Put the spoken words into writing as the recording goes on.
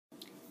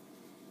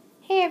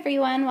Hey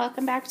everyone,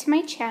 welcome back to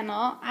my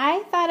channel.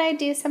 I thought I'd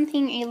do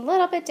something a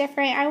little bit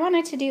different. I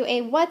wanted to do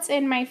a what's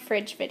in my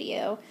fridge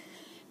video.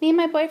 Me and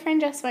my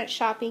boyfriend just went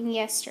shopping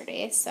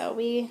yesterday, so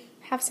we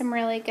have some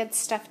really good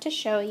stuff to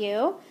show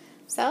you.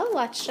 So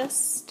let's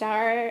just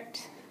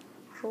start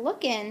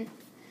looking.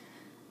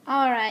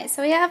 Alright,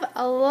 so we have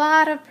a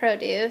lot of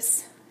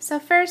produce. So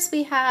first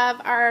we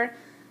have our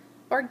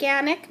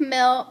organic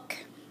milk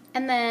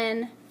and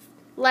then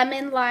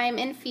lemon lime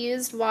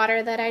infused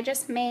water that I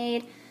just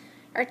made.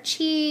 Our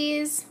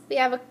cheese, we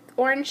have a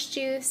orange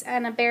juice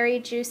and a berry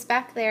juice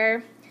back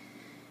there.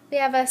 We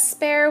have a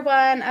spare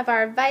one of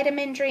our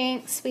vitamin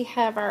drinks. We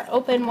have our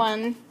open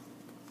one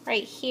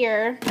right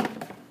here.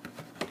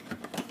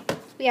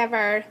 We have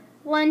our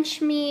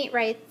lunch meat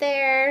right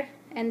there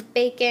and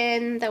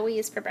bacon that we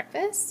use for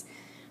breakfast.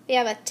 We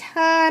have a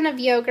ton of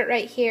yogurt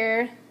right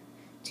here.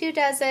 2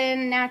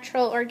 dozen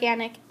natural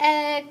organic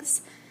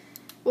eggs,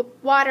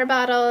 water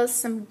bottles,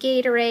 some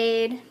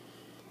Gatorade,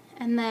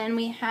 and then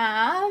we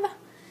have,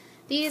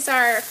 these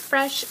are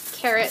fresh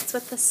carrots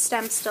with the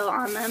stem still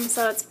on them,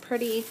 so it's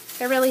pretty,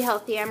 they're really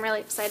healthy. I'm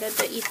really excited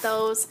to eat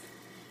those.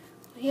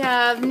 We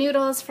have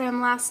noodles from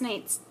last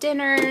night's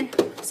dinner,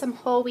 some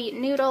whole wheat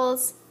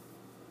noodles,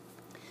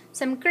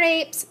 some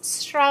grapes,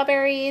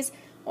 strawberries,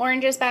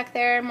 oranges back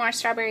there, more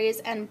strawberries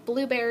and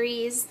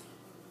blueberries.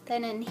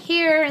 Then in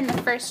here in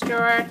the first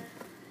drawer,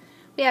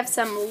 we have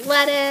some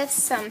lettuce,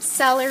 some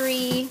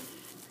celery,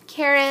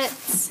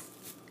 carrots,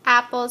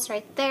 apples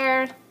right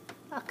there,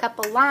 a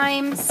couple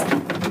limes.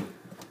 And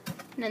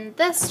in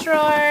this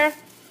drawer,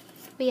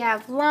 we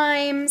have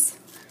limes,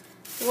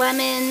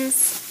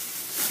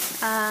 lemons,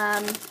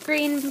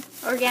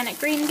 organic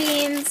green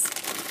beans,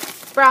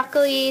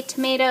 broccoli,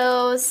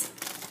 tomatoes.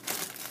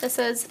 This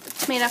is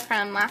tomato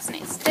from last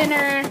night's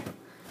dinner.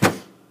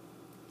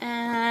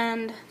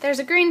 And there's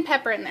a green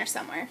pepper in there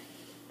somewhere.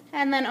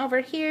 And then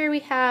over here we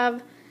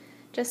have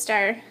just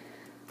our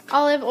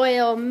olive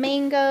oil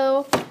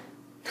mayo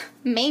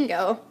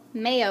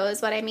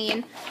is what I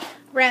mean,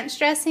 ranch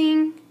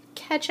dressing,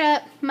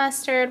 ketchup,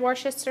 mustard,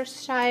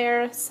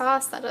 Worcestershire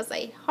sauce, that is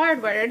a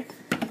hard word,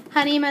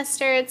 honey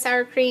mustard,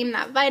 sour cream,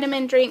 that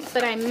vitamin drink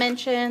that I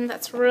mentioned,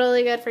 that's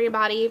really good for your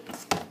body,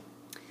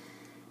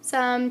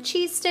 some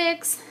cheese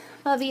sticks,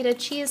 Velveeta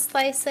cheese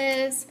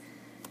slices,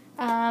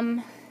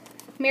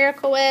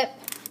 Miracle Whip,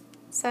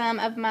 some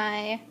of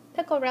my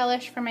pickle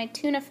relish for my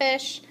tuna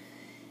fish,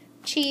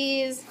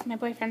 cheese, my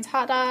boyfriend's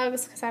hot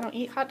dogs because I don't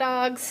eat hot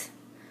dogs,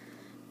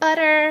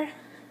 butter,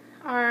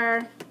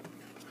 our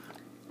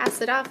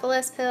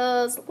acidophilus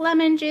pills,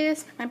 lemon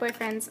juice, my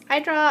boyfriend's eye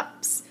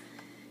drops,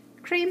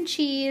 cream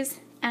cheese,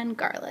 and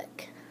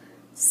garlic.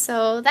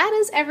 So that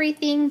is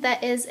everything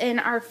that is in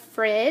our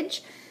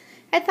fridge.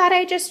 I thought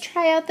I'd just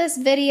try out this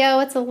video.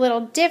 It's a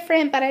little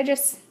different, but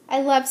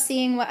I love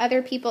seeing what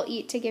other people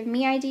eat to give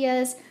me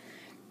ideas.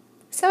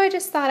 So I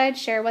just thought I'd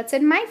share what's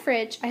in my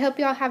fridge. I hope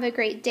you all have a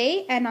great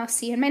day, and I'll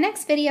see you in my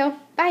next video.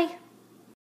 Bye!